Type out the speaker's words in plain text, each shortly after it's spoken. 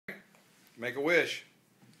Make a wish.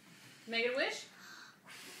 Make it a wish.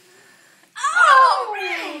 Oh!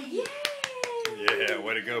 Yay! Yeah,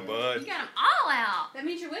 way to go, bud. You got them all out. That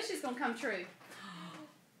means your wish is going to come true.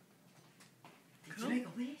 Did you make a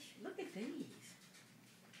wish? Look at these.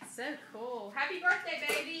 So cool. Happy birthday,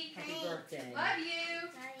 baby. Happy birthday. Love you.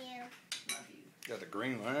 Love you. Got the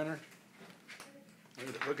green lantern.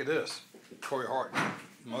 Look at this. Corey Hart.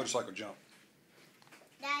 Motorcycle jump.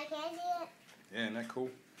 Daddy, can I see it? Yeah, isn't that cool?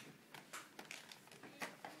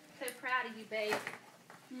 So proud of you, babe.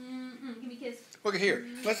 Give me a kiss. Look at here.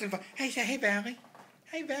 Listen. Hey, say, hey, Valley.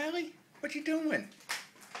 Hey, Valley. What you doing?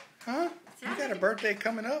 Huh? You got a birthday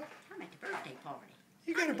coming up? I'm at the birthday party.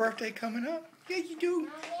 You got a birthday coming up? Yeah, you do.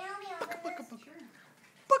 Bucka, bucka, bucka.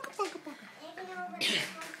 Bucka, bucka, bucka.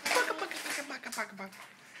 Bucka, bucka, bucka, bucka, bucka, bucka.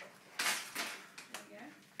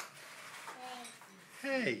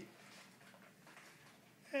 Hey.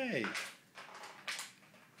 Hey.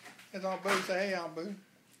 That's Aunt Boo. Say hey, Aunt Boo.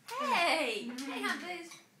 Hey. Hey, Aunt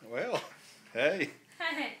Booze. Well, hey.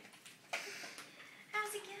 Hey.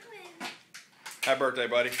 How's it going? Happy birthday,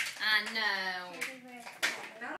 buddy. I know.